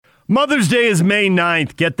Mother's Day is May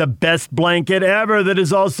 9th. Get the best blanket ever that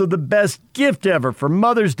is also the best gift ever for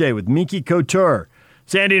Mother's Day with Minky Couture.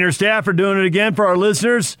 Sandy and her staff are doing it again for our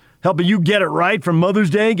listeners, helping you get it right for Mother's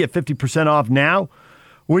Day. Get 50% off now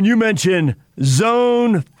when you mention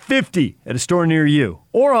Zone 50 at a store near you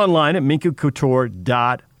or online at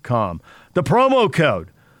minkycouture.com. The promo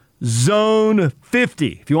code Zone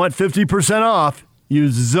 50. If you want 50% off,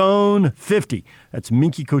 use Zone 50. That's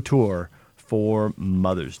Minky Couture for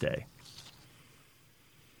Mother's Day.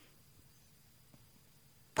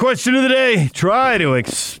 Question of the day. Try to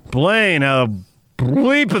explain how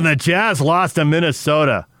bleeping the Jazz lost to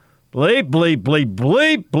Minnesota. Bleep, bleep, bleep,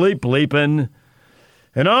 bleep, bleep, bleeping.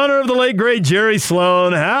 In honor of the late, great Jerry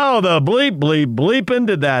Sloan, how the bleep, bleep, bleeping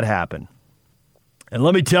did that happen? And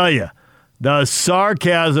let me tell you, the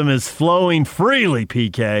sarcasm is flowing freely,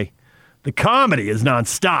 PK. The comedy is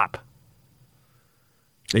nonstop.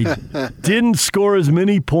 They didn't score as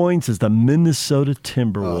many points as the Minnesota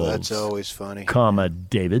Timberwolves. Oh, that's always funny.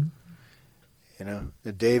 David. You know,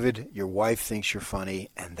 David, your wife thinks you're funny,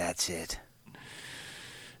 and that's it.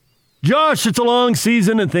 Josh, it's a long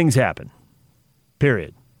season and things happen.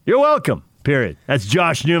 Period. You're welcome. Period. That's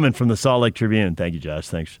Josh Newman from the Salt Lake Tribune. Thank you, Josh.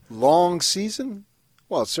 Thanks. Long season?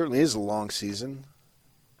 Well, it certainly is a long season.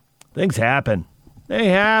 Things happen. They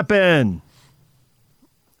happen.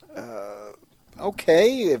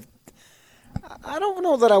 Okay. I don't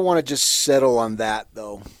know that I want to just settle on that,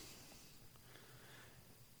 though.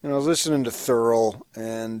 You know, I was listening to Thurl,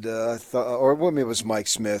 and I thought, or maybe it was Mike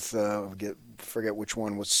Smith. Forget which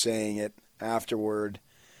one was saying it afterward.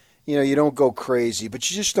 You know, you don't go crazy, but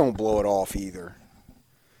you just don't blow it off either.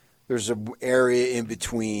 There's an area in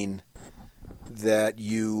between that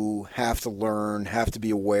you have to learn, have to be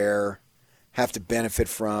aware, have to benefit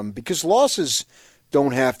from, because losses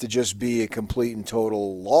don't have to just be a complete and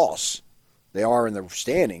total loss. They are in the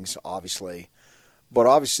standings, obviously. But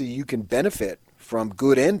obviously you can benefit from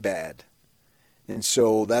good and bad. And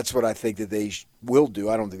so that's what I think that they will do.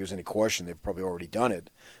 I don't think there's any question. They've probably already done it,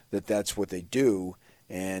 that's what they do.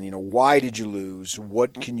 And, you know, why did you lose?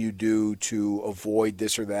 What can you do to avoid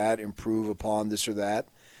this or that, improve upon this or that?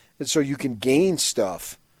 And so you can gain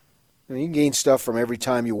stuff. I mean, you can gain stuff from every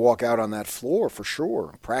time you walk out on that floor, for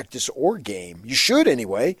sure, practice or game. You should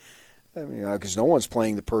anyway, because no one's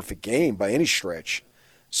playing the perfect game by any stretch.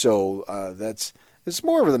 So it's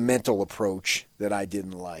more of the mental approach that I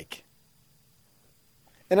didn't like.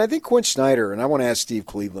 And I think Quinn Snyder, and I want to ask Steve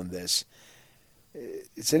Cleveland this,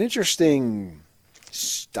 it's an interesting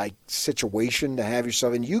situation to have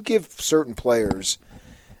yourself in. You give certain players,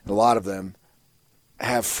 a lot of them,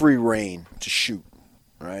 have free reign to shoot,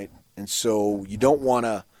 right? And so you don't want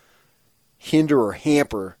to hinder or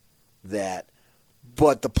hamper that.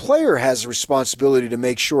 But the player has a responsibility to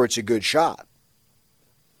make sure it's a good shot.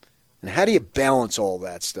 And how do you balance all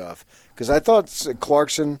that stuff? Because I thought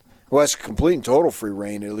Clarkson, who has complete and total free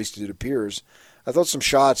reign, at least it appears, I thought some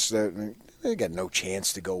shots that they got no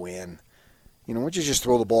chance to go in. You know, why don't you just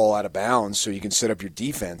throw the ball out of bounds so you can set up your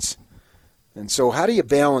defense? And so how do you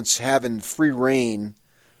balance having free reign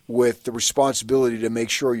with the responsibility to make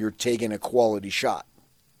sure you're taking a quality shot?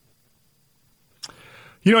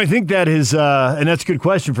 You know, I think that is, and that's a good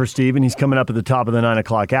question for Steve, and he's coming up at the top of the 9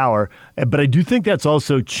 o'clock hour. But I do think that's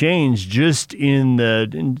also changed just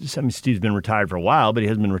Steve's been retired for a while, but he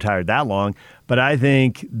hasn't been retired that long. But I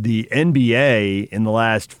think the NBA in the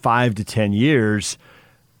last 5 to 10 years,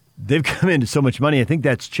 they've come into so much money. I think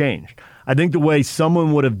that's changed. I think the way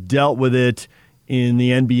someone would have dealt with it in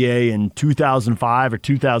the NBA in 2005 or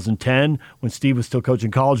 2010 when Steve was still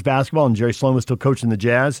coaching college basketball and Jerry Sloan was still coaching the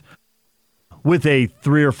Jazz with a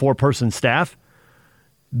 3 or 4 person staff,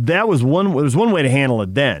 there was one way to handle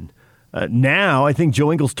it then. Now, I think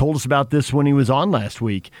Joe Ingles told us about this when he was on last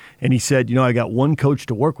week, and he said, you know, I got one coach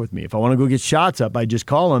to work with me. If I want to go get shots up, I just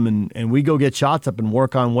call him, and we go get shots up and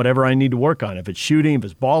work on whatever I need to work on. If it's shooting, if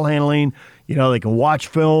it's ball handling, you know, they can watch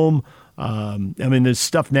film. There's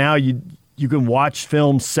stuff now you can watch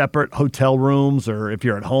film separate hotel rooms, or if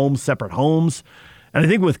you're at home, separate homes. And I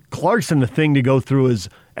think with Clarkson, the thing to go through is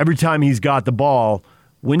every time he's got the ball,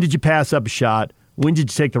 when did you pass up a shot? When did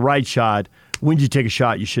you take the right shot? When did you take a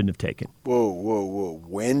shot you shouldn't have taken? Whoa.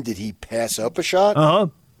 When did he pass up a shot? Uh-huh.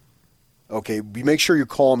 Okay, make sure you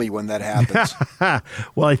call me when that happens.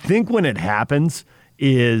 Well, I think when it happens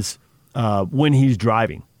is when he's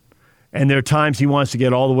driving. And there are times he wants to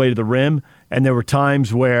get all the way to the rim, and there were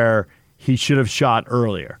times where he should have shot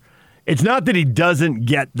earlier. It's not that he doesn't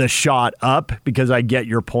get the shot up, because I get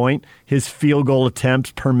your point. His field goal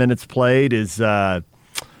attempts per minutes played is, I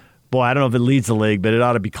don't know if it leads the league, but it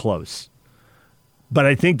ought to be close. But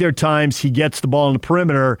I think there are times he gets the ball on the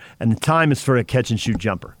perimeter, and the time is for a catch-and-shoot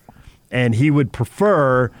jumper. And he would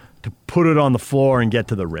prefer to put it on the floor and get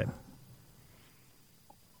to the rim.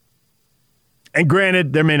 And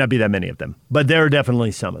granted, there may not be that many of them, but there are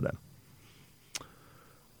definitely some of them.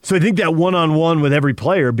 So I think that one-on-one with every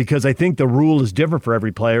player, because I think the rule is different for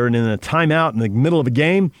every player, and in a timeout in the middle of a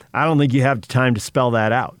game, I don't think you have time to spell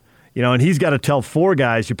that out. And he's got to tell 4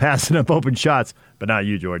 guys you're passing up open shots, but not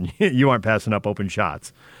you, Jordan. You aren't passing up open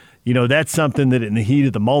shots. That's something that in the heat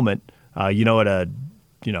of the moment, at a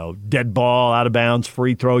dead ball, out of bounds,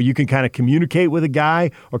 free throw, you can kind of communicate with a guy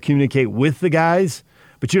or communicate with the guys,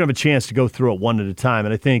 but you don't have a chance to go through it one at a time.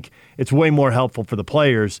 And I think it's way more helpful for the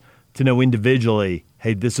players to know individually,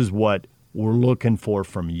 hey, this is what we're looking for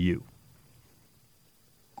from you.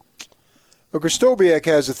 Well, Krystkowiak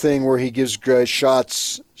has a thing where he gives guys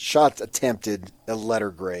shots attempted a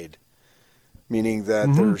letter grade, meaning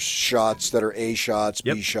that there's shots that are A shots,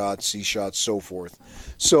 B shots, C shots, so forth.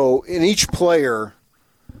 So in each player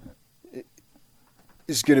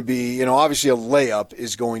is going to be, obviously a layup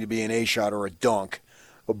is going to be an A shot or a dunk,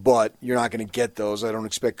 but you're not going to get those. I don't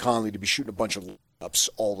expect Conley to be shooting a bunch of layups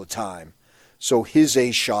all the time. So his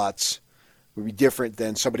A shots would be different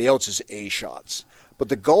than somebody else's A shots. But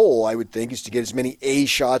the goal, I would think, is to get as many A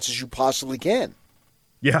shots as you possibly can.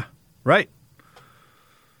 Yeah, right.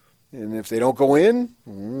 And if they don't go in,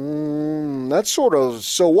 that's sort of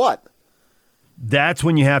so what? That's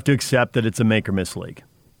when you have to accept that it's a make-or-miss league.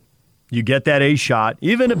 You get that A shot,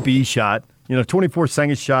 even a B shot,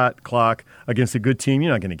 24-second shot clock against a good team,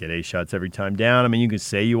 you're not going to get A shots every time down. I mean, you can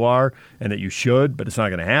say you are and that you should, but it's not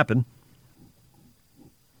going to happen.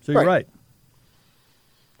 So you're right.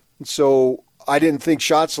 So I didn't think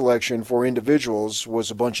shot selection for individuals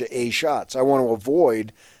was a bunch of A shots. I want to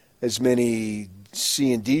avoid as many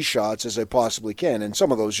C and D shots as I possibly can, and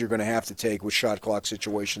some of those you're going to have to take with shot clock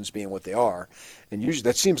situations being what they are. And usually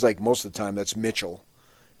that seems like most of the time that's Mitchell.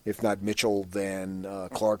 If not Mitchell, then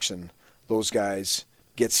Clarkson. Those guys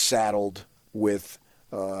get saddled with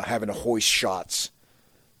having to hoist shots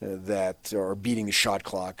that are beating the shot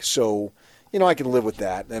clock. So, I can live with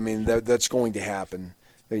that. I mean, that's going to happen.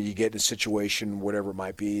 You get in a situation, whatever it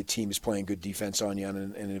might be, a team is playing good defense on you on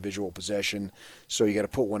an individual possession, so you got to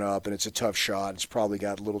put one up, and it's a tough shot. It's probably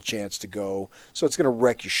got a little chance to go, so it's going to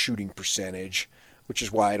wreck your shooting percentage, which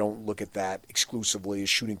is why I don't look at that exclusively as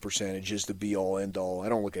shooting percentage as the be-all, end-all. I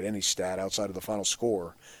don't look at any stat outside of the final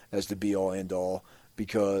score as the be-all, end-all,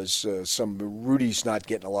 because Rudy's not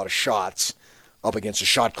getting a lot of shots up against a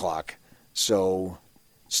shot clock, so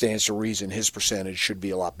stands to reason his percentage should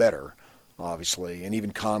be a lot better, obviously. And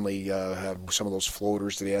even Conley have some of those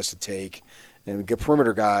floaters that he has to take. And we get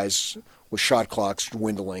perimeter guys with shot clocks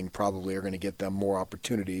dwindling probably are going to get them more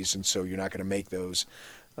opportunities, and so you're not going to make those.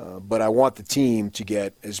 But I want the team to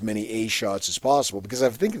get as many A shots as possible, because I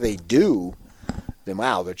think if they do, then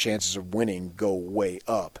wow, their chances of winning go way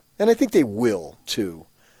up. And I think they will, too.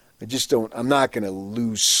 I'm not going to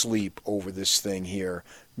lose sleep over this thing here.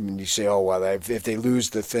 I mean, you say, oh, well, if they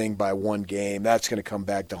lose the thing by one game, that's going to come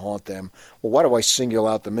back to haunt them. Well, why do I single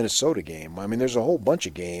out the Minnesota game? I mean, there's a whole bunch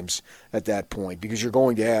of games at that point, because you're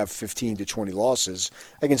going to have 15 to 20 losses.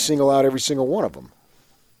 I can single out every single one of them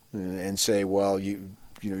and say, well, you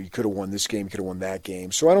could have won this game, you could have won that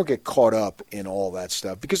game. So I don't get caught up in all that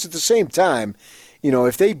stuff, because at the same time,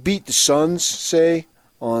 if they beat the Suns, say,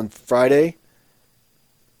 on Friday,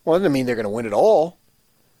 well, that doesn't mean they're going to win it all.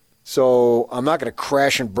 So I'm not going to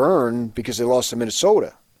crash and burn because they lost to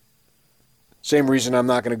Minnesota. Same reason I'm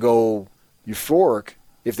not going to go euphoric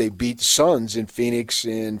if they beat the Suns in Phoenix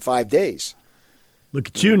in 5 days. Look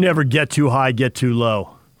at you, never get too high, get too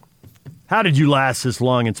low. How did you last this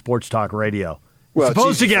long in sports talk radio? You're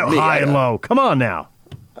supposed to get high and low. Come on now.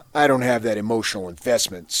 I don't have that emotional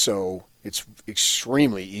investment, so it's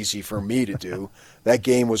extremely easy for me to do. That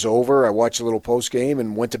game was over. I watched a little post game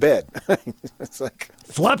and went to bed. It's like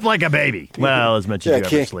slept like a baby. Well, as much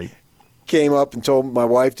as you ever sleep. Came up and told my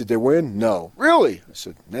wife, "Did they win?" No. Really? I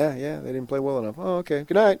said, "Yeah, they didn't play well enough." Oh, okay.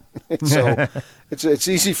 Good night. So it's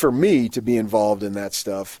easy for me to be involved in that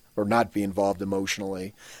stuff or not be involved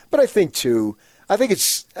emotionally. But I think too, I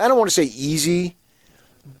don't want to say easy,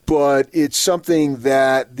 but it's something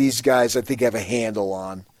that these guys I think have a handle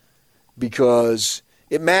on, because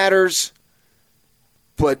it matters.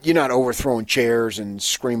 But you're not overthrowing chairs and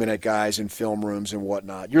screaming at guys in film rooms and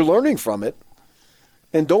whatnot. You're learning from it.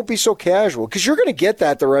 And don't be so casual, because you're going to get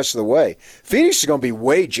that the rest of the way. Phoenix is going to be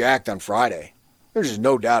way jacked on Friday. There's just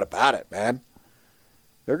no doubt about it, man.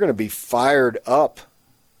 They're going to be fired up,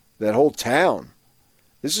 that whole town.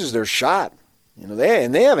 This is their shot. They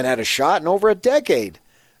haven't had a shot in over a decade.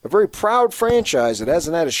 a very proud franchise that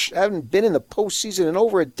haven't been in the postseason in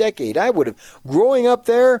over a decade. I would have, growing up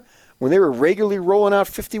there, when they were regularly rolling out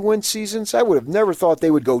 50-win seasons, I would have never thought they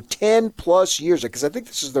would go 10-plus years, because I think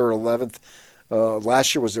this is their 11th.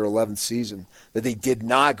 Last year was their 11th season that they did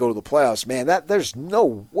not go to the playoffs. Man, there's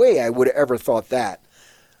no way I would have ever thought that.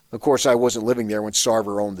 Of course, I wasn't living there when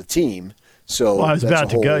Sarver owned the team. So well, I was about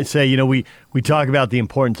to say, we talk about the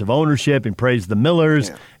importance of ownership and praise the Millers,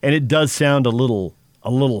 and it does sound a little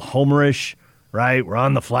homerish, right? We're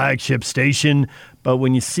on the flagship station, but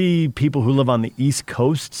when you see people who live on the East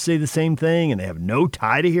Coast say the same thing, and they have no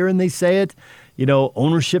tie to here, and they say it,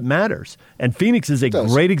 ownership matters. And Phoenix is a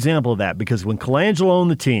great example of that, because when Colangelo owned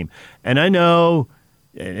the team, and I know,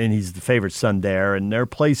 and he's the favorite son there, and there are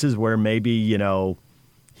places where maybe,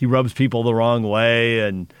 he rubs people the wrong way,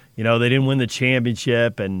 and, they didn't win the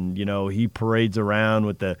championship, and, he parades around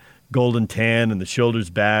with the golden tan and the shoulders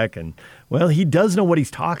back, and, well, he does know what he's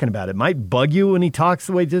talking about. It might bug you when he talks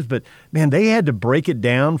the way he does, but, man, they had to break it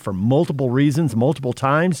down for multiple reasons, multiple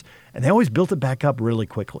times, and they always built it back up really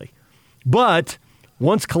quickly. But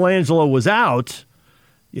once Colangelo was out,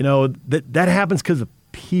 that happens because of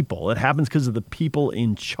people. It happens because of the people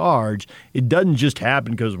in charge. It doesn't just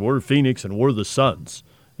happen because we're Phoenix and we're the Suns,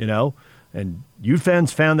 And you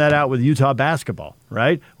fans found that out with Utah basketball,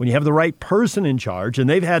 right? When you have the right person in charge, and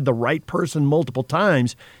they've had the right person multiple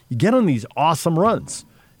times, you get on these awesome runs.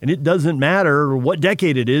 And it doesn't matter what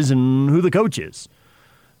decade it is and who the coach is.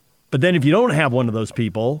 But then if you don't have one of those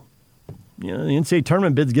people, the NCAA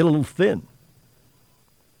tournament bids get a little thin.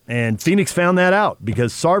 And Phoenix found that out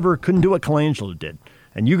because Sarver couldn't do what Colangelo did.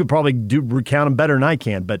 And you could probably recount them better than I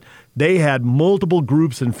can, but they had multiple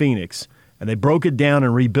groups in Phoenix, and they broke it down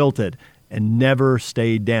and rebuilt it and never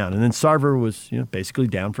stayed down. And then Sarver was basically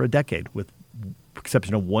down for a decade, with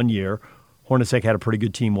exception of 1 year. Hornacek had a pretty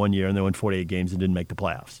good team 1 year, and they won 48 games and didn't make the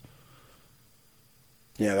playoffs.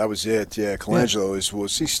 Yeah, that was it. Yeah, Colangelo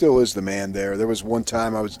he still is the man there. There was one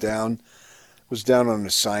time I was down on an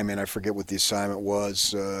assignment. I forget what the assignment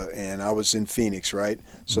was, and I was in Phoenix, right?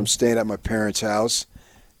 So I'm staying at my parents' house,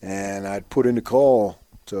 and I'd put in a call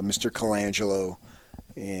to Mr. Colangelo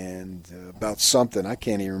and about something. I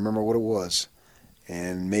can't even remember what it was.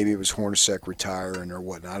 And maybe it was Hornacek retiring or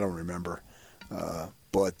whatnot. I don't remember.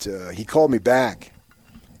 But he called me back.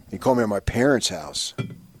 He called me at my parents' house.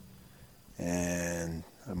 And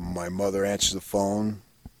my mother answers the phone.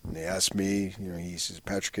 And they asked me, he says,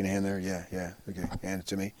 Patrick Kinahan there? Yeah, okay, hand it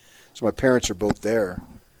to me. So my parents are both there.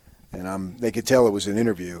 And they could tell it was an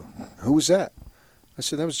interview. Who was that? I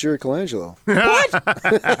said, that was Jerry Colangelo. What?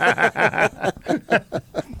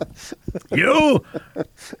 You?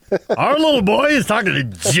 Our little boy is talking to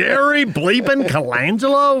Jerry bleeping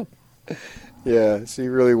Colangelo? Yeah, so he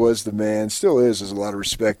really was the man. Still is. There's a lot of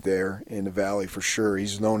respect there in the Valley for sure.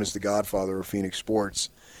 He's known as the godfather of Phoenix sports.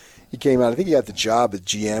 He came out, I think he got the job at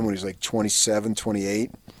GM when he was like 27,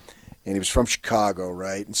 28. And he was from Chicago,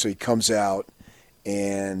 right? And so he comes out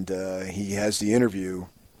and he has the interview.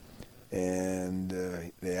 And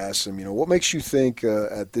they asked him, what makes you think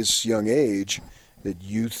at this young age that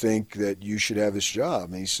you think that you should have this job?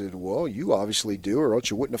 And he said, well, you obviously do, or else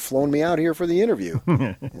you wouldn't have flown me out here for the interview.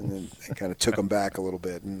 And then they kind of took him back a little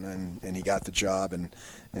bit, and he got the job, and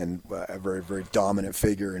a very, very dominant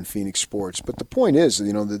figure in Phoenix sports. But the point is,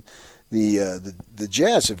 the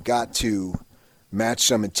Jazz have got to match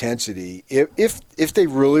some intensity if they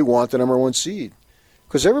really want the number one seed,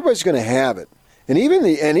 because everybody's going to have it. And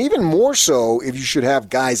even more so if you should have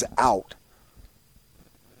guys out,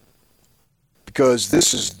 because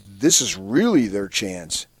this is really their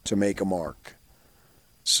chance to make a mark.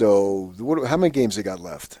 So how many games they got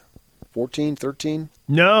left? 14, 13?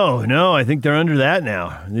 No, I think they're under that now.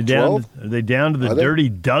 Are they down to the dirty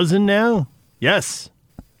dozen now? Yes.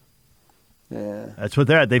 Yeah. That's what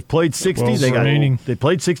they're at. They've played 60. They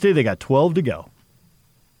played 60. They got 12 to go.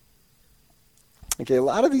 Okay, a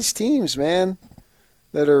lot of these teams, man,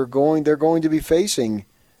 they're going to be facing,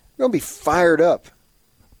 they're going to be fired up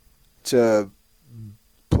to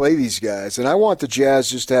play these guys. And I want the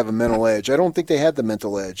Jazz just to have a mental edge. I don't think they had the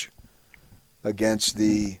mental edge against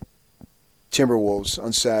the Timberwolves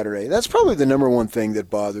on Saturday. That's probably the number one thing that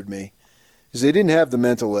bothered me, is they didn't have the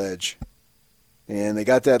mental edge. And they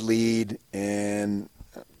got that lead, and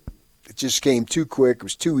it just came too quick. It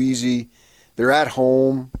was too easy. They're at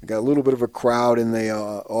home. They got a little bit of a crowd in the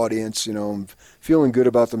audience, feeling good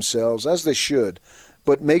about themselves, as they should.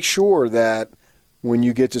 But make sure that when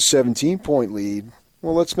you get to 17-point lead,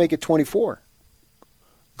 well, let's make it 24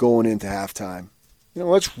 going into halftime.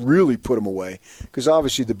 Let's really put them away, because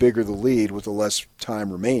obviously the bigger the lead with the less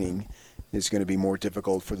time remaining, is going to be more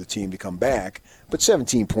difficult for the team to come back. But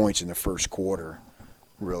 17 points in the first quarter,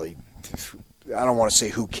 really, I don't want to say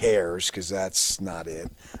who cares because that's not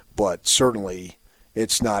it. But certainly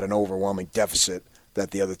it's not an overwhelming deficit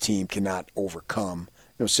that the other team cannot overcome.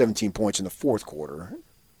 17 points in the fourth quarter,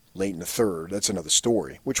 late in the third, that's another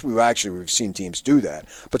story, which we've seen teams do that.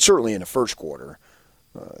 But certainly in the first quarter,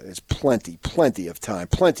 there's plenty of time,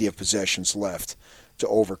 plenty of possessions left to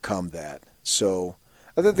overcome that. So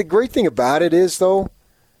the great thing about it is, though,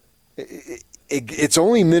 it's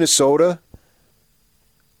only Minnesota,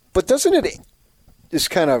 but doesn't it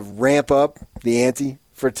just kind of ramp up the ante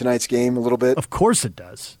for tonight's game a little bit? Of course it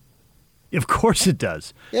does. Of course it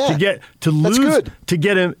does. Yeah, to lose, good. to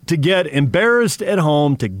get embarrassed at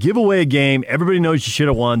home, to give away a game. Everybody knows you should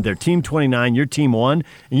have won. They're team 29, your team won,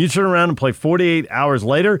 and you turn around and play 48 hours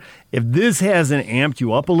later. If this hasn't amped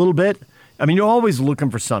you up a little bit, I mean, you're always looking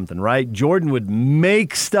for something, right? Jordan would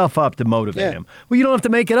make stuff up to motivate him. Well, you don't have to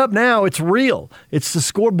make it up now. It's real. It's the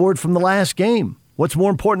scoreboard from the last game. What's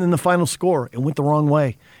more important than the final score? It went the wrong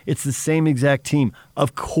way. It's the same exact team.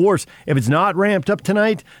 Of course, if it's not ramped up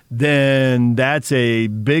tonight, then that's a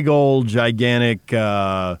big old gigantic,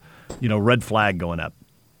 red flag going up.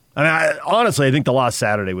 I mean, honestly, I think the loss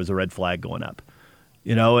Saturday was a red flag going up.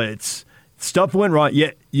 It's stuff went wrong.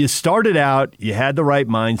 You started out, you had the right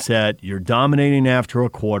mindset, you're dominating after a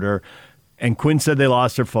quarter, and Quinn said they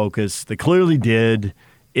lost their focus. They clearly did.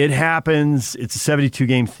 It happens. It's a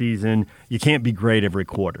 72-game season. You can't be great every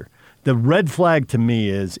quarter. The red flag to me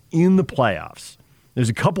is in the playoffs, there's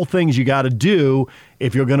a couple things you got to do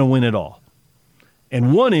if you're going to win it all.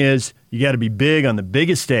 And one is you got to be big on the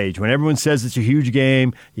biggest stage. When everyone says it's a huge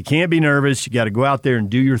game, you can't be nervous. You got to go out there and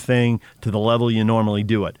do your thing to the level you normally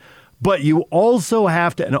do it. But you also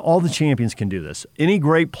have to, and all the champions can do this. Any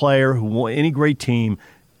great player, any great team,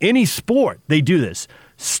 any sport, they do this.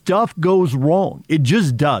 Stuff goes wrong. It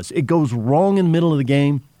just does. It goes wrong in the middle of the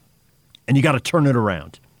game, and you got to turn it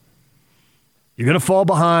around. You're going to fall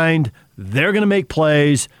behind. They're going to make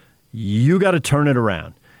plays. You got to turn it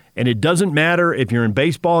around. And it doesn't matter if you're in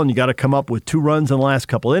baseball and you got to come up with 2 runs in the last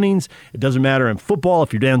couple innings. It doesn't matter in football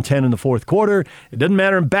if you're down 10 in the fourth quarter. It doesn't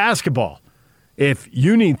matter in basketball. If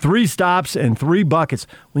you need 3 stops and 3 buckets,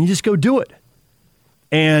 well, you just go do it.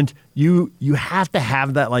 And you have to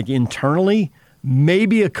have that like internally.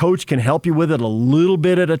 Maybe a coach can help you with it a little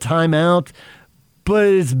bit at a timeout, but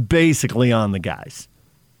it's basically on the guys.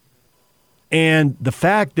 And the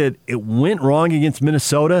fact that it went wrong against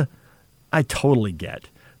Minnesota, I totally get.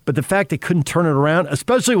 But the fact they couldn't turn it around,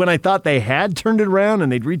 especially when I thought they had turned it around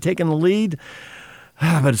and they'd retaken the lead,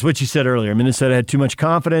 but it's what you said earlier. Minnesota had too much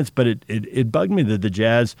confidence, but it bugged me that the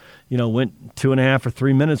Jazz, went 2.5 or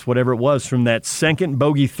 3 minutes, whatever it was, from that second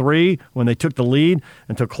bogey 3 when they took the lead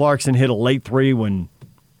until Clarkson hit a late 3 when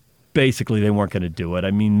basically they weren't going to do it.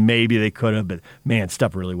 I mean, maybe they could have, but man,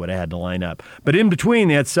 stuff really would have had to line up. But in between,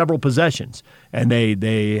 they had several possessions, and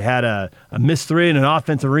they had a missed 3 and an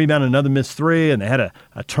offensive rebound, another missed 3, and they had a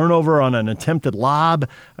turnover on an attempted lob.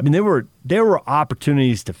 I mean, there were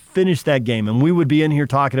opportunities to finish that game, and we would be in here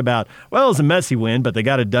talking about, well, it was a messy win, but they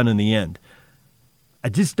got it done in the end. I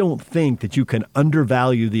just don't think that you can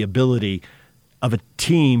undervalue the ability of a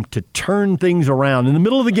team to turn things around in the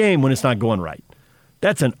middle of the game when it's not going right.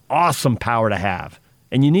 That's an awesome power to have,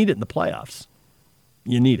 and you need it in the playoffs.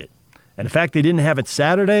 You need it. And the fact they didn't have it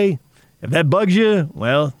Saturday, if that bugs you,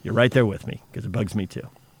 well, you're right there with me, because it bugs me too.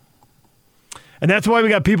 And that's why we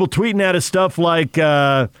got people tweeting at us stuff like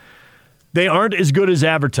they aren't as good as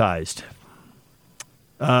advertised.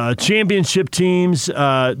 Championship teams,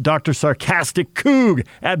 Dr. Sarcastic Coug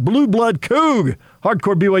at Blue Blood Coug,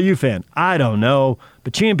 hardcore BYU fan. I don't know,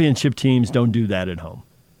 but championship teams don't do that at home.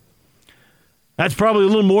 That's probably a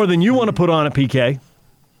little more than you want to put on it, PK.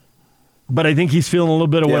 But I think he's feeling a little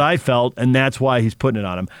bit of what I felt, and that's why he's putting it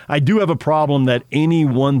on him. I do have a problem that any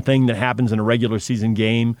one thing that happens in a regular season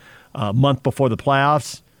game a month before the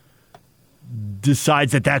playoffs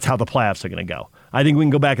decides that that's how the playoffs are going to go. I think we can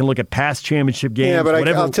go back and look at past championship games. Yeah, but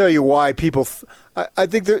I'll tell you why people I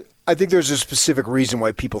think there's a specific reason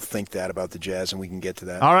why people think that about the Jazz, and we can get to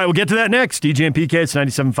that. All right, we'll get to that next. DJ and PK, it's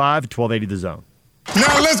 97.5, 1280 The Zone.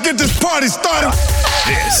 Now let's get this party started.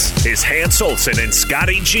 This is Hans Olsen and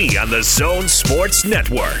Scotty G on the Zone Sports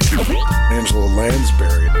Network. Angela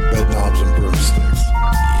Lansbury, Bedknobs and Broomsticks.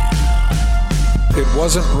 It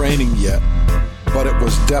wasn't raining yet, but it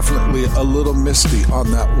was definitely a little misty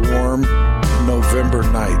on that warm November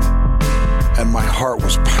night. And my heart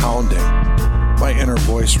was pounding, my inner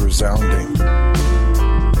voice resounding,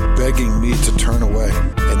 begging me to turn away.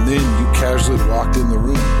 And then you casually walked in the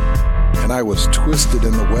room. and I was twisted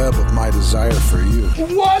in the web of my desire for you.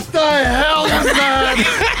 What the hell is that?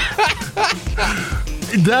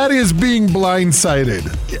 That is being blindsided.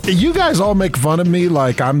 You guys all make fun of me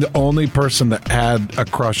like I'm the only person that had a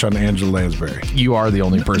crush on Angela Lansbury. You are the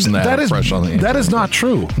only person that had a crush on the That is not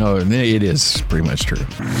true. No, it is pretty much true.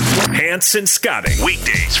 Hans and Scotty,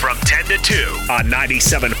 weekdays from 10 to 2 on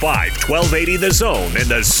 97.5, 1280 The Zone and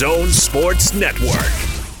The Zone Sports Network.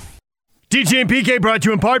 DJ and PK brought to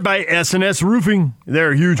you in part by S&S Roofing.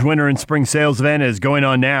 Their huge winter and spring sales event is going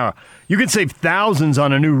on now. You can save thousands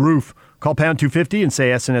on a new roof. Call pound 250 and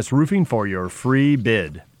say S&S Roofing for your free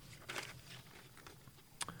bid.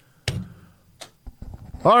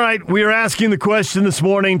 All right, we are asking the question this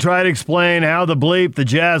morning, try to explain how the bleep the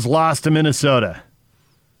Jazz lost to Minnesota.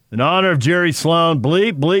 In honor of Jerry Sloan,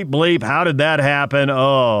 bleep, bleep, bleep, how did that happen?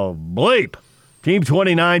 Oh, bleep. Team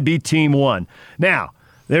 29 beat Team 1. Now,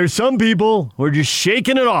 there's some people who are just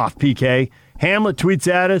shaking it off, PK. Hamlet tweets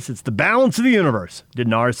at us, it's the balance of the universe.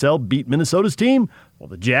 Didn't RSL beat Minnesota's team? Well,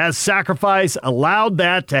 the Jazz sacrifice allowed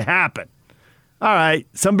that to happen. All right,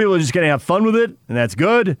 some people are just going to have fun with it, and that's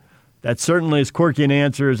good. That's certainly as quirky an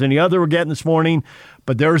answer as any other we're getting this morning.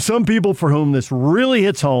 But there are some people for whom this really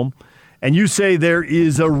hits home, and you say there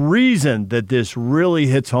is a reason that this really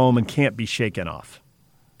hits home and can't be shaken off.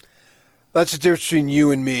 That's the difference between you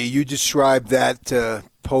and me. You describe that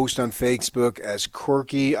post on Facebook as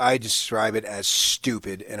quirky. I describe it as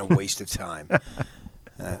stupid and a waste of time.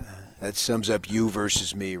 That sums up you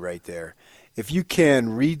versus me right there. If you can,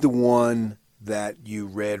 read the one that you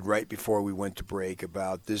read right before we went to break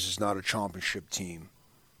about this is not a championship team.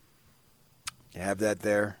 You have that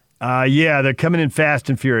there? Yeah, they're coming in fast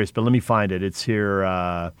and furious, but let me find it. It's here.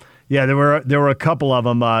 Yeah, there were a couple of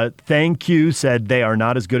them. Thank you said they are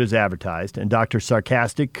not as good as advertised, and Dr.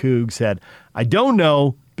 Sarcastic Coog said, I don't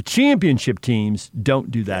know, but championship teams don't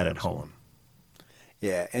do that at home.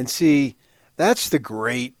 Yeah, and see, that's the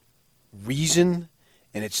great reason,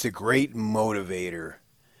 and it's the great motivator,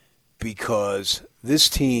 because this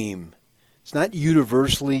team is not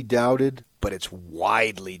universally doubted, but it's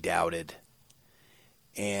widely doubted.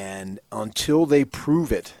 And until they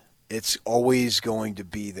prove it, it's always going to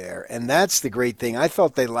be there. And that's the great thing. I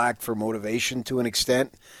felt they lacked for motivation to an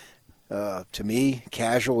extent. To me,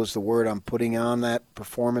 casual is the word I'm putting on that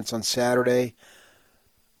performance on Saturday.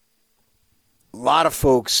 A lot of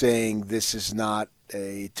folks saying this is not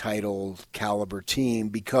a title caliber team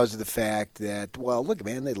because of the fact that, well, look,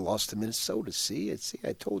 man, they lost to Minnesota. See,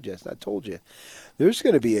 I told you. There's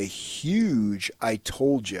going to be a huge I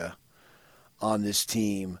told you on this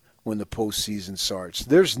team when the postseason starts.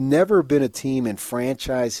 There's never been a team in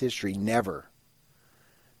franchise history, never,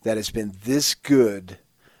 that has been this good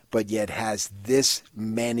but yet has this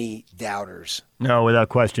many doubters. No, without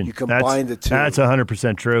question. You combine the two. That's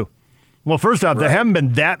 100% true. Well, first off, There haven't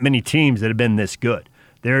been that many teams that have been this good.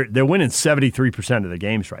 They're winning 73% of the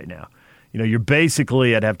games right now. You know, you're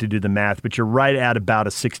basically, I'd have to do the math, but you're right at about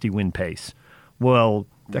a 60-win pace. Well,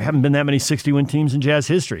 there haven't been that many 60-win teams in Jazz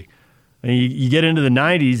history. I mean, you get into the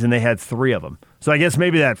 90s, and they had 3 of them. So I guess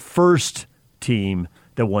maybe that first team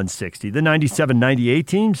that won 60. The 97-98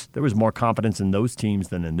 teams, there was more confidence in those teams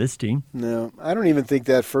than in this team. No, I don't even think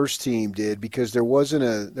that first team did, because there wasn't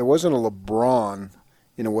a LeBron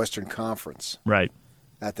in a Western Conference. Right.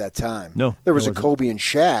 At that time. No. There was a Kobe and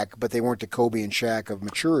Shaq, but they weren't the Kobe and Shaq of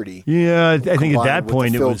maturity. Yeah, I think at that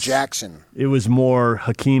point Phil Jackson. It was more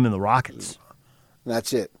Hakeem and the Rockets.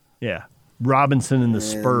 That's it. Yeah. Robinson and the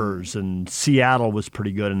Spurs, and Seattle was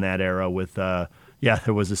pretty good in that era with, there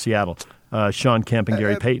was a Seattle. Sean Kemp and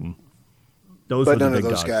Gary Payton. Those were the big dogs. But none of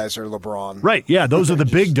those guys are LeBron. Right, yeah, those are the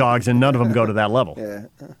big dogs, and none of them go to that level. Yeah,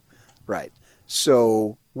 right.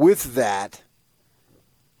 So with that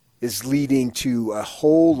is leading to a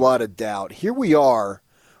whole lot of doubt. Here we are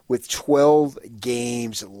with 12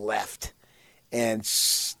 games left, and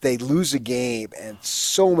they lose a game, and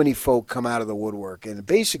so many folk come out of the woodwork and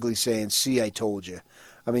basically saying, see, I told you.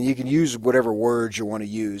 I mean, you can use whatever words you want to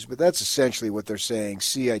use, but that's essentially what they're saying,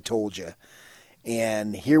 see, I told you.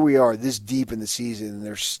 And here we are this deep in the season, and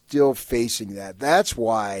they're still facing that. That's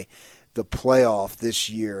why the playoff this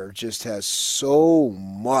year just has so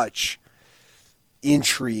much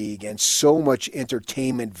intrigue and so much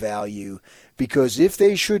entertainment value, because if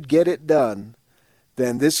they should get it done,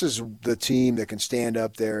 then this is the team that can stand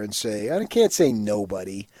up there and say, I can't say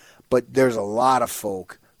nobody, but there's a lot of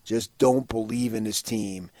folk just don't believe in this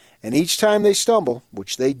team. And each time they stumble,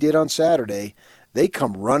 which they did on Saturday, they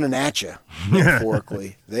come running at you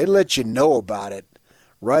metaphorically. They let you know about it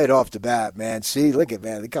right off the bat, man. See, look at,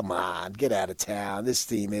 man, come on, get out of town. This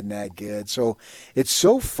team isn't that good. So it's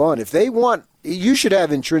so fun. If they want, you should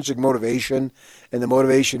have intrinsic motivation, and the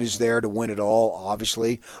motivation is there to win it all,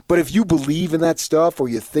 obviously. But if you believe in that stuff, or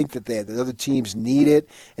you think that the other teams need it,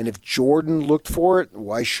 and if Jordan looked for it,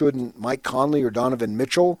 why shouldn't Mike Conley or Donovan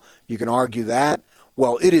Mitchell? You can argue that.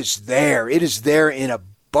 Well, it is there. It is there in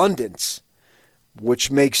abundance,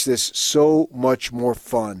 which makes this so much more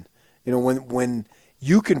fun. You know, when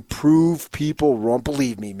you can prove people wrong,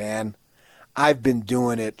 believe me, man, I've been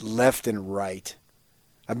doing it left and right.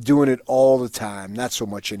 I'm doing it all the time, not so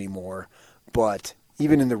much anymore, but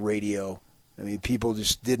even in the radio, I mean, people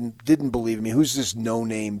just didn't believe me. Who's this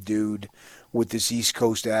no-name dude with this East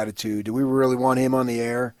Coast attitude? Do we really want him on the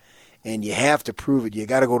air? And you have to prove it. You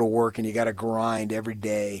got to go to work, and you got to grind every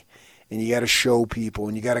day, and you got to show people,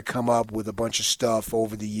 and you got to come up with a bunch of stuff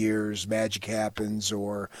over the years. Magic happens,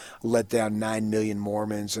 or let down 9 million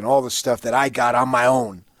Mormons, and all the stuff that I got on my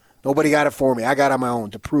own. Nobody got it for me. I got it on my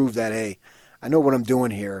own to prove that, hey, I know what I'm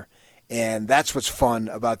doing here, and that's what's fun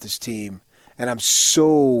about this team. And I'm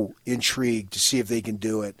so intrigued to see if they can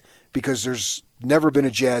do it, because there's never been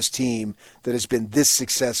a Jazz team that has been this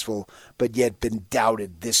successful but yet been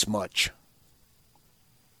doubted this much.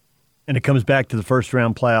 And it comes back to the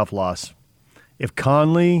first-round playoff loss. If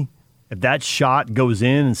that shot goes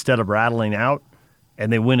in instead of rattling out,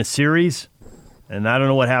 and they win a series, and I don't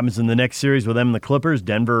know what happens in the next series with them and the Clippers.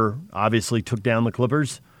 Denver obviously took down the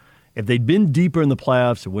Clippers. If they'd been deeper in the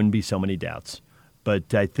playoffs, there wouldn't be so many doubts.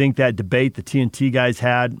 But I think that debate the TNT guys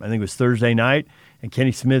had, I think it was Thursday night, and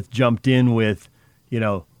Kenny Smith jumped in with,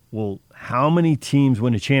 well, how many teams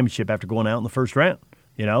win a championship after going out in the first round?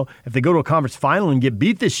 If they go to a conference final and get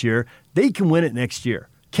beat this year, they can win it next year.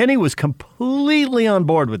 Kenny was completely on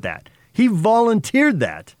board with that. He volunteered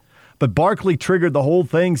that. But Barkley triggered the whole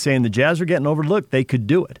thing, saying the Jazz are getting overlooked. They could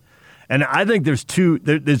do it. And I think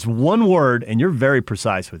there's one word, and you're very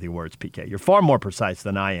precise with your words, PK. You're far more precise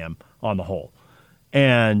than I am on the whole.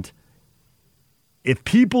 And if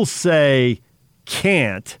people say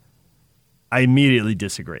can't, I immediately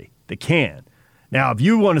disagree. They can. Now, if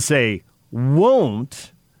you want to say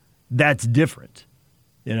won't, that's different.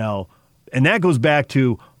 And that goes back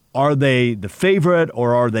to, are they the favorite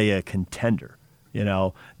or are they a contender?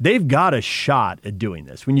 They've got a shot at doing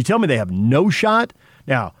this. When you tell me they have no shot,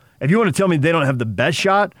 now, if you want to tell me they don't have the best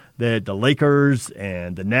shot, that the Lakers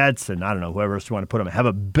and the Nets and I don't know, whoever else you want to put them, have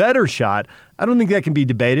a better shot, I don't think that can be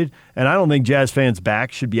debated. And I don't think Jazz fans'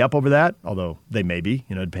 backs should be up over that, although they may be,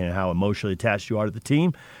 depending on how emotionally attached you are to the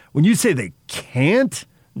team. When you say they can't,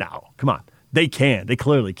 no, come on. They can. They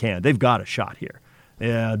clearly can. They've got a shot here.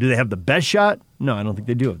 Do they have the best shot? No, I don't think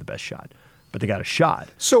they do have the best shot. But they got a shot.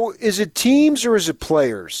 So is it teams or is it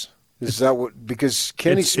players? Is that what? Because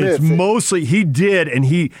Kenny Smith, it's mostly he did, and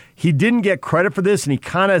he didn't get credit for this, and he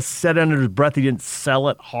kind of said under his breath he didn't sell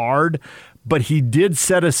it hard, but he did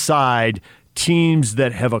set aside teams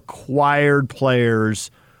that have acquired players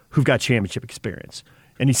who've got championship experience.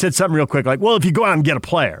 And he said something real quick, like, "Well, if you go out and get a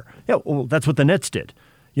player, yeah, well, that's what the Nets did.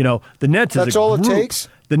 The Nets is that's a all group. It takes.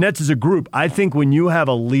 The Nets is a group. I think when you have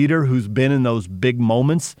a leader who's been in those big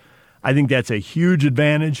moments, I think that's a huge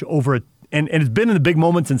advantage over a. And it's been in the big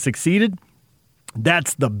moments and succeeded,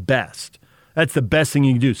 that's the best. That's the best thing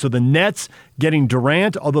you can do. So the Nets getting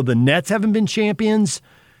Durant, although the Nets haven't been champions,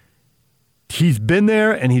 he's been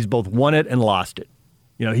there and he's both won it and lost it.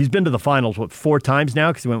 He's been to the finals, 4 times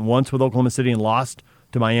now, because he went once with Oklahoma City and lost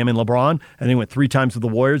to Miami and LeBron, and then he went 3 times with the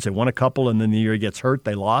Warriors. They won a couple, and then the year he gets hurt,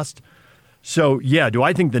 they lost. So, yeah, do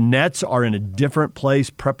I think the Nets are in a different place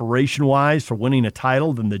preparation-wise for winning a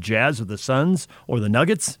title than the Jazz or the Suns or the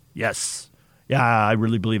Nuggets? Yes. Yeah, I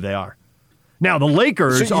really believe they are. Now, the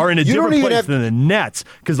Lakers are in a different place than the Nets,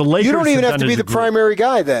 because the Lakers you don't even have to be the group. primary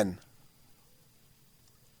guy then.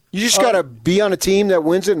 You just got to be on a team that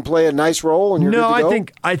wins it and play a nice role, and you're good to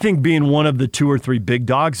go? I think being one of the 2 or 3 big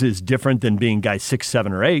dogs is different than being guys 6,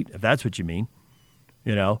 7, or 8, if that's what you mean.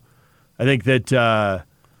 I think that...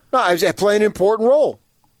 No, I was playing an important role.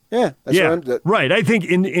 Yeah, that's right. I think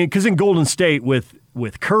because in Golden State with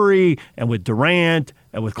Curry and with Durant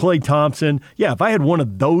and with Klay Thompson, yeah, if I had one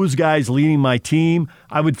of those guys leading my team,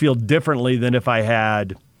 I would feel differently than if I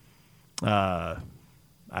had, I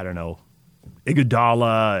don't know,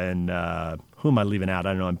 Iguodala and who am I leaving out? I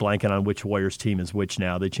don't know. I'm blanking on which Warriors team is which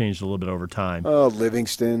now. They changed a little bit over time. Oh,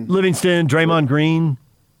 Livingston, Draymond Green.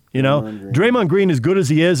 Draymond Green, as good as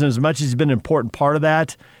he is, and as much as he's been an important part of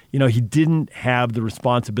that, he didn't have the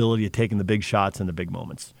responsibility of taking the big shots in the big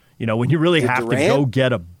moments. When you really have to go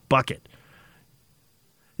get a bucket.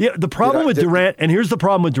 Yeah, the problem with Durant, and here's the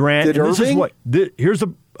problem with Durant. Did and this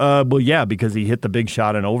Irving? Because he hit the big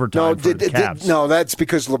shot in overtime for the Cavs. No, that's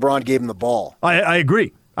because LeBron gave him the ball. I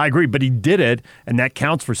agree, but he did it, and that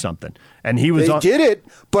counts for something. And he was. They did it,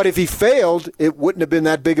 but if he failed, it wouldn't have been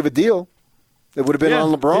that big of a deal. It would have been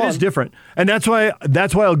on LeBron. It is different, and that's why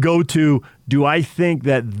I'll go to. Do I think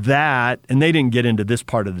that, and they didn't get into this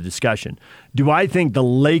part of the discussion. Do I think the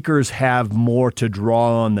Lakers have more to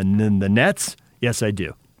draw on than the Nets? Yes, I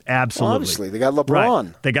do. Absolutely. Obviously, they got LeBron.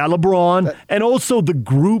 Right. They got LeBron, and also the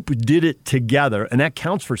group did it together, and that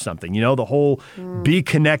counts for something. You know, the whole be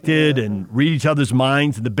connected and read each other's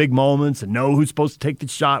minds in the big moments and know who's supposed to take the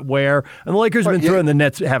shot where. And the Lakers have been through it, and the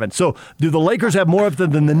Nets haven't. So do the Lakers have more of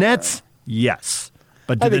them than the Nets? Yes.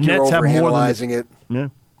 But do the Nets have more than it? Yeah.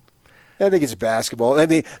 I think it's basketball. I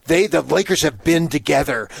mean, the Lakers have been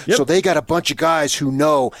together, so they got a bunch of guys who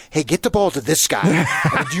know, hey, get the ball to this guy.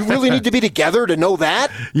 Do you really need to be together to know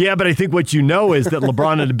that? Yeah, but I think what you know is that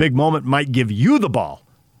LeBron at a big moment might give you the ball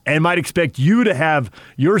and might expect you to have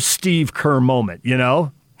your Steve Kerr moment, you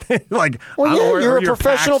know? You're a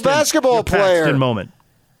professional basketball player. Paxton moment.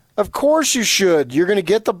 Of course you should. You're going to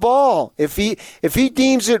get the ball. If he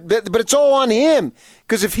deems it, but it's all on him.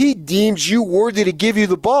 Because if he deems you worthy to give you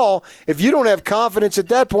the ball, if you don't have confidence at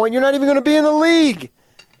that point, you're not even going to be in the league.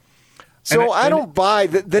 So I don't buy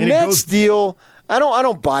the Nets deal. I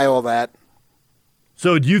don't buy all that.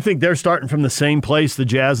 So do you think they're starting from the same place the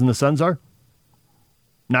Jazz and the Suns are?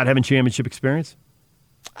 Not having championship experience?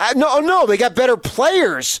 No, they got better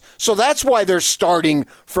players. So that's why they're starting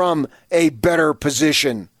from a better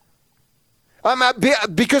position.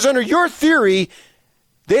 Because under your theory,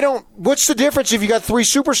 they don't. What's the difference if you got three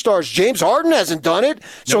superstars? James Harden hasn't done it,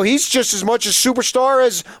 so he's just as much a superstar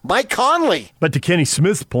as Mike Conley. But to Kenny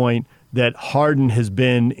Smith's point, that Harden has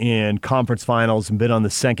been in conference finals and been on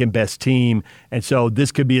the second best team, and so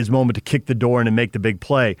this could be his moment to kick the door in and make the big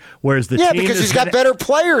play. Whereas the team because he's got better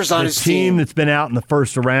players on his team. The team that's been out in the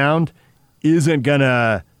first round isn't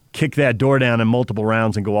gonna kick that door down in multiple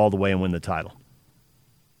rounds and go all the way and win the title.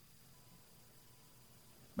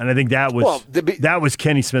 And I think that was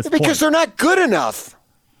Kenny Smith's point. Because they're not good enough.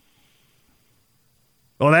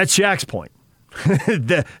 Well, that's Shaq's point.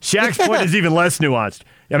 Shaq's point is even less nuanced.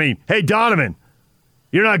 I mean, hey, Donovan,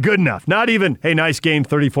 you're not good enough. Not even, hey, nice game,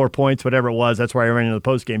 34 points, whatever it was. That's why I ran into the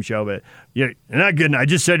postgame show. But you're not good enough. I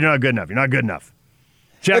just said you're not good enough. You're not good enough.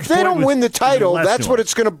 If they don't win the title, that's what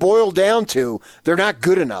it's going to boil down to. They're not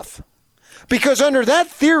good enough. Because under that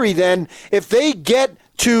theory, then, if they get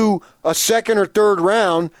to a second or third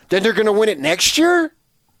round, then they're going to win it next year?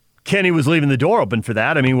 Kenny was leaving the door open for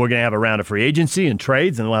that. I mean, we're going to have a round of free agency and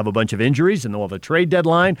trades, and we'll have a bunch of injuries, and they'll have a trade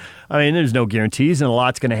deadline. I mean, there's no guarantees, and a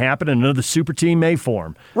lot's going to happen, and another super team may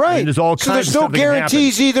form. Right. I mean, there's all kinds there's of stuff no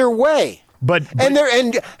guarantees either way. But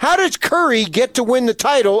and how does Curry get to win the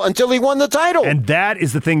title until he won the title? And that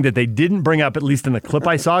is the thing that they didn't bring up, at least in the clip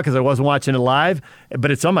I saw, because I wasn't watching it live. But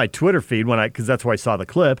it's on my Twitter feed because that's where I saw the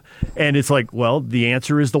clip. And it's like, well, the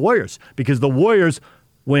answer is the Warriors, because the Warriors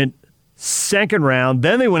went second round,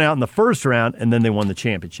 then they went out in the first round, and then they won the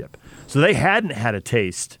championship. So they hadn't had a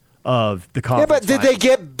taste of the conference. Yeah, but did they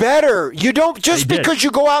get better? You don't because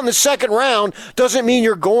you go out in the second round doesn't mean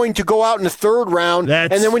you're going to go out in the third round,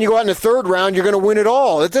 and then when you go out in the third round, you're going to win it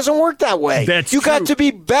all. It doesn't work that way. You got to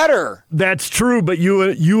be better. That's true, but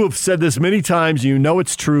you have said this many times. You know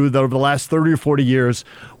it's true that over the last 30 or 40 years,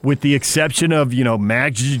 with the exception of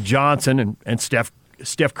Magic Johnson and Steph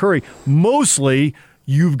Curry, mostly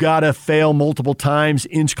you've got to fail multiple times,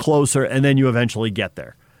 inch closer, and then you eventually get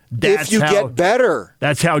there. If you get better.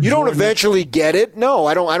 That's how you don't eventually get it. No,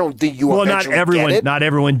 I don't think you eventually get it. Not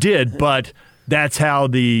everyone did, but that's how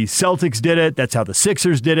the Celtics did it. That's how the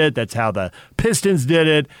Sixers did it. That's how the Pistons did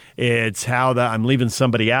it. It's how I'm leaving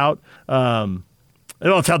somebody out.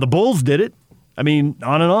 It's how the Bulls did it. I mean,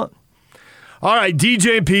 on and on. All right,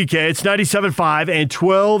 DJ and PK, it's 97.5 and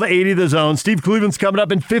 1280 The Zone. Steve Cleveland's coming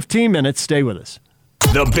up in 15 minutes. Stay with us.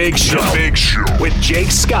 The Big Show with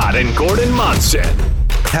Jake Scott and Gordon Monson.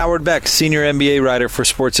 Howard Beck, senior NBA writer for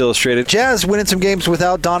Sports Illustrated. Jazz winning some games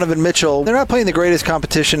without Donovan Mitchell. They're not playing the greatest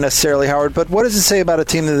competition necessarily, Howard, but what does it say about a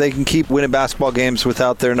team that they can keep winning basketball games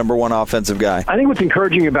without their number one offensive guy? I think what's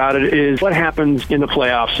encouraging about it is what happens in the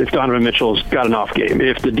playoffs if Donovan Mitchell's got an off game.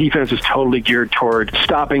 If the defense is totally geared toward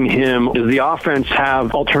stopping him, does the offense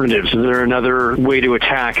have alternatives? Is there another way to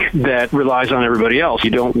attack that relies on everybody else?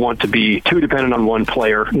 You don't want to be too dependent on one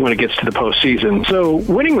player when it gets to the postseason. So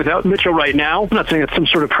winning without Mitchell right now, I'm not saying it's some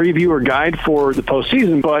sort of preview or guide for the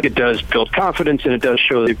postseason, but it does build confidence and it does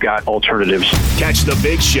show they've got alternatives. Catch the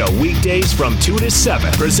Big Show weekdays from 2 to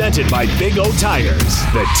 7, presented by Big O Tires,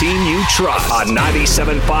 the team you trust, on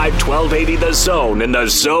 97.5 1280 The Zone and the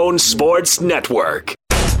Zone Sports Network.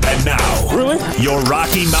 And now, your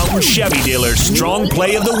Rocky Mountain Chevy dealer's strong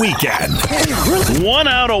play of the weekend. 1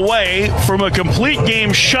 out away from a complete game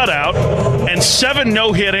shutout and 7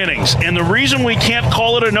 no-hit innings. And the reason we can't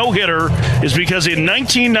call it a no-hitter is because in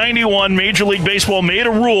 1991, Major League Baseball made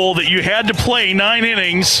a rule that you had to play 9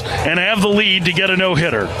 innings and have the lead to get a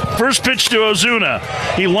no-hitter. First pitch to Ozuna.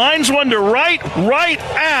 He lines one to right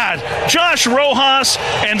at Josh Rojas,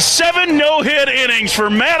 and 7 no-hit innings for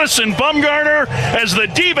Madison Bumgarner as the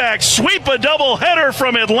D-backs sweep a doubleheader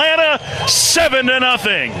from Atlanta,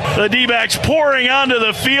 7-0. The D-backs pouring onto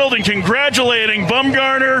the field and congratulating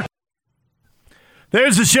Bumgarner.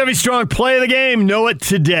 There's the Chevy Strong play of the game. Know it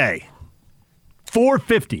today.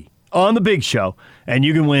 $450 on the Big Show, and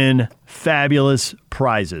you can win fabulous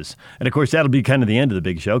prizes. And, of course, that'll be kind of the end of the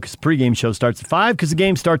Big Show because the pregame show starts at 5 because the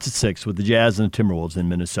game starts at 6 with the Jazz and the Timberwolves in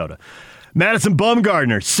Minnesota. Madison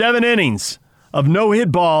Bumgarner, 7 innings of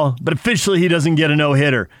no-hit ball, but officially he doesn't get a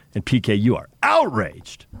no-hitter. And, PK, you are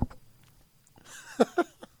outraged.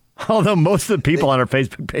 Although most of the people on our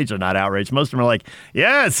Facebook page are not outraged. Most of them are like,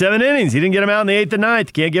 yeah, 7 innings. He didn't get him out in the 8th and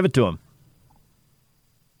 9th. Can't give it to him.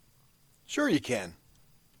 Sure you can.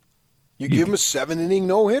 You give him a 7-inning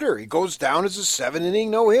no-hitter. He goes down as a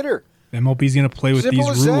 7-inning no-hitter. MLB's going to play with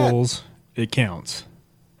these rules. It counts.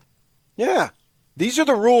 Yeah. These are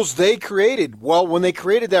the rules they created. Well, when they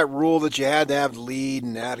created that rule that you had to have the lead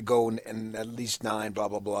and had to go and at least 9, blah,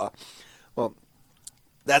 blah, blah. Well,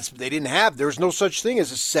 they didn't have. There's no such thing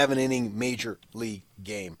as a 7-inning major league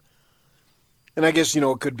game. And I guess,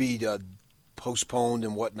 it could be postponed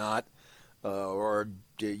and whatnot,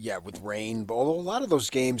 with rain. But although a lot of those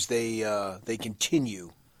games, they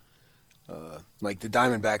continue. Like the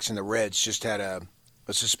Diamondbacks and the Reds just had a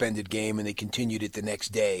suspended game, and they continued it the next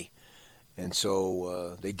day. And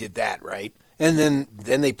so they did that, right? And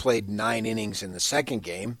then they played 9 innings in the second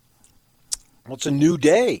game. Well, it's a new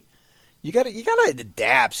day. You got to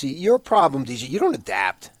adapt. See, your problem, DJ, you don't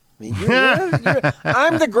adapt. I mean,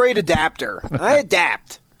 I'm the great adapter. I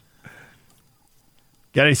adapt.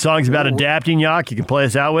 Got any songs about adapting, Yak, you can play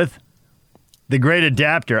us out with? The Great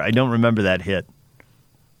Adapter. I don't remember that hit.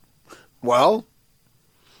 Well,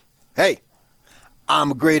 hey.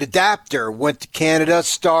 I'm a great adapter. Went to Canada,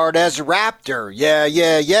 starred as a Raptor.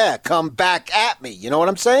 Yeah. Come back at me. You know what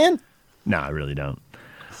I'm saying? No, I really don't.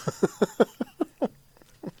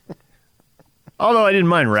 Although I didn't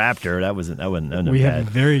mind Raptor. That wasn't we bad. have a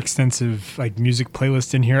very extensive music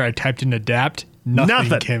playlist in here. I typed in adapt.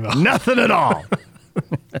 Nothing came up. Nothing at all.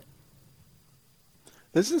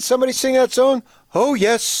 Isn't somebody sing that song? Oh,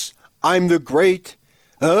 yes, I'm the great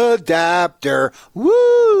adapter.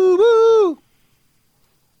 Woo, woo.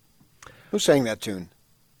 Who sang that tune?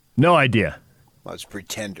 No idea. Well, it's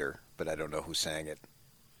Pretender, but I don't know who sang it.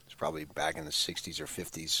 It's probably back in the 60s or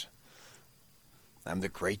 50s. I'm the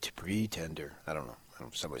great pretender. I don't know.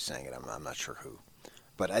 Somebody sang it. I'm not sure who.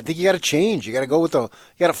 But I think you got to change. You got to go with you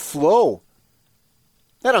got to flow.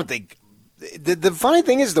 I don't think. The funny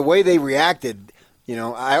thing is the way they reacted.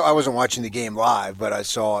 I wasn't watching the game live, but I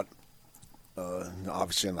saw it,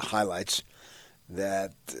 obviously, in the highlights,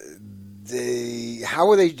 that how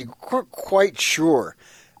were they quite sure?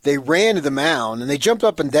 They ran to the mound, and they jumped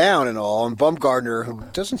up and down and all, and Bumgarner, who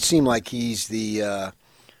doesn't seem like he's the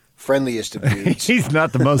friendliest of dudes. He's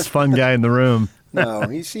not the most fun guy in the room. No,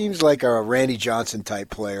 he seems like a Randy Johnson-type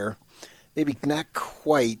player. Maybe not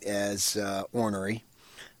quite as ornery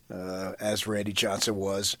as Randy Johnson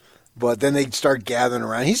was, but then they start gathering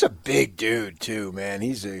around. He's a big dude, too, man.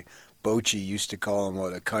 Bochy used to call him,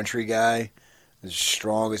 a country guy? As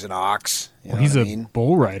strong as an ox. He's a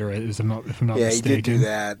bull rider, if I'm not mistaken. Yeah, he did do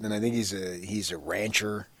that, and I think he's a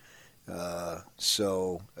rancher.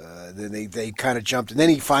 So then they kind of jumped, and then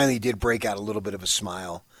he finally did break out a little bit of a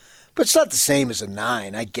smile. But it's not the same as a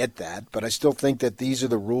 9. I get that, but I still think that these are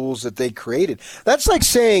the rules that they created. That's like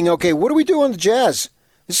saying, okay, what do we do on the Jazz?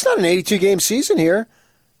 It's not an 82-game season here,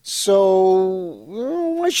 so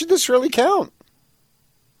why should this really count?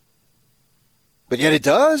 But yet it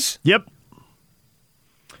does. Yep.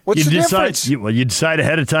 What's the difference? You decide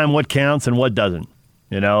ahead of time what counts and what doesn't.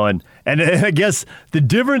 And I guess the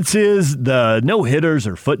difference is the no-hitters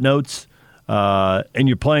or footnotes, and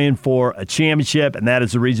you're playing for a championship, and that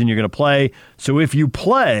is the reason you're going to play. So if you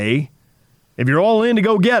play, if you're all in to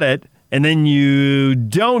go get it, and then you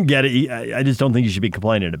don't get it, I just don't think you should be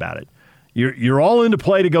complaining about it. You're all in to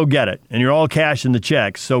play to go get it, and you're all cashing the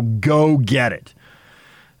checks, so go get it.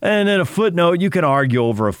 And then a footnote, you can argue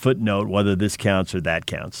over a footnote whether this counts or that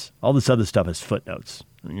counts. All this other stuff is footnotes.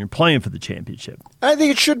 And you're playing for the championship. I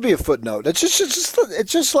think it should be a footnote. It's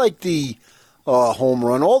just like the home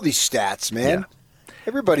run, all these stats, man. Yeah.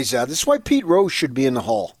 Everybody's out. This is why Pete Rose should be in the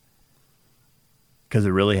Hall. Because it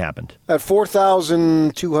really happened. At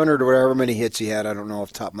 4,200 or whatever many hits he had, I don't know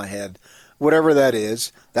off the top of my head, whatever that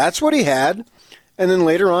is, that's what he had. And then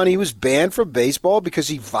later on, he was banned from baseball because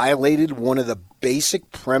he violated one of the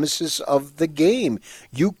basic premises of the game.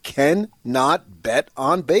 You cannot bet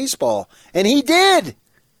on baseball. And he did.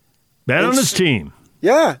 Bet on his team.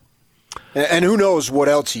 Yeah. And who knows what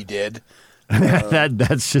else he did.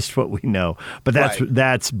 That's just what we know. But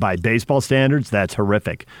that's by baseball standards, that's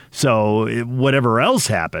horrific. So whatever else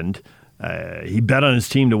happened, he bet on his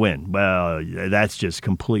team to win. Well, that's just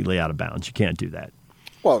completely out of bounds. You can't do that.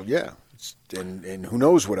 Well, yeah. And who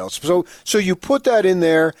knows what else. So you put that in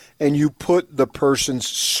there and you put the person's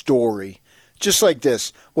story. Just like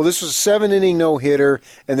this. Well, this was a 7-inning no-hitter,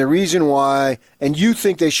 and the reason why, and you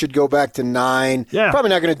think they should go back to 9. Yeah. Probably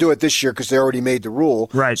not going to do it this year because they already made the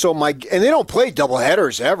rule. Right. So and they don't play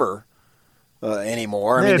doubleheaders ever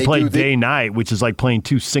anymore. They play day-night, which is like playing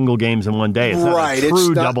 2 single games in one day. It's not a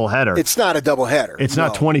true doubleheader. It's not a doubleheader. It's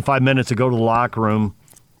not 25 minutes to go to the locker room,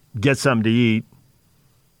 get something to eat,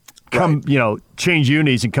 change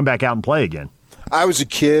unis, and come back out and play again. I was a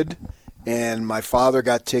kid, and my father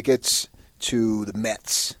got tickets to the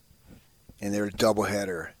Mets, and they're a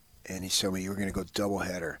doubleheader. And he told me, you were going to go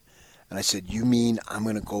doubleheader. And I said, you mean I'm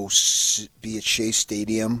going to go be at Shea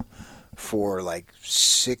Stadium for like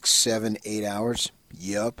 6, 7, 8 hours?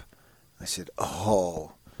 Yup. I said,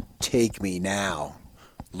 oh, take me now.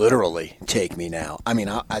 Literally, take me now. I mean,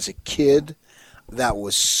 as a kid, that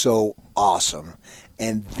was so awesome.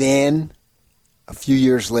 And then a few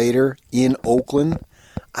years later in Oakland,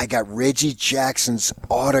 I got Reggie Jackson's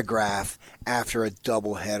autograph after a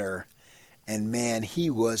doubleheader. And, man, he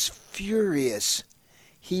was furious.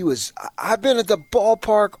 I've been at the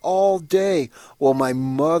ballpark all day. Well, my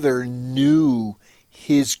mother knew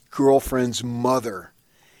his girlfriend's mother,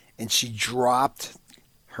 and she dropped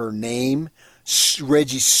her name.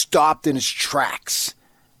 Reggie stopped in his tracks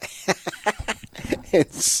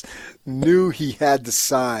and knew he had to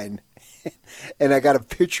sign. And I got a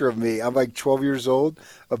picture of me. I'm like 12 years old.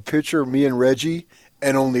 A picture of me and Reggie,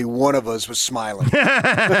 and only one of us was smiling.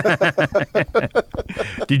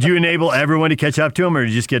 Did you enable everyone to catch up to him, or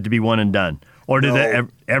did you just get to be one and done? Or did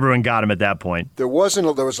everyone got him at that point? There was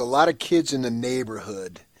a lot of kids in the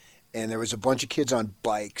neighborhood, and there was a bunch of kids on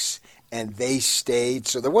bikes, and they stayed.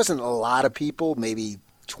 So there wasn't a lot of people, maybe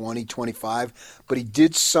 20, 25, but he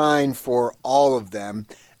did sign for all of them,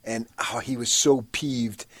 and he was so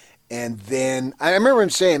peeved. And then I remember him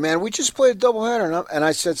saying, man, we just played a doubleheader. And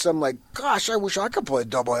I said something like, gosh, I wish I could play a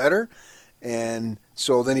doubleheader. And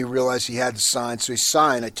so then he realized he had to sign. So he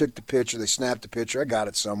signed. I took the picture. They snapped the picture. I got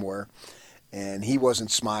it somewhere. And he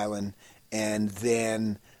wasn't smiling. And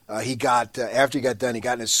then after he got done, he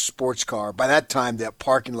got in his sports car. By that time, that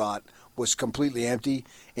parking lot was completely empty.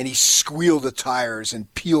 And he squealed the tires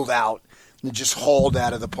and peeled out and just hauled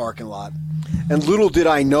out of the parking lot. And little did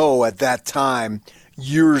I know at that time,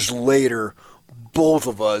 years later, both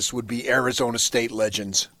of us would be Arizona State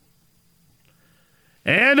legends.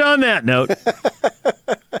 And on that note,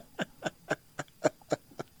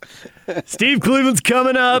 Steve Cleveland's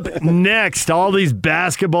coming up next. All these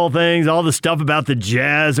basketball things, all the stuff about the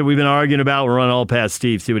Jazz that we've been arguing about, we're running all past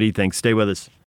Steve. See what he thinks. Stay with us.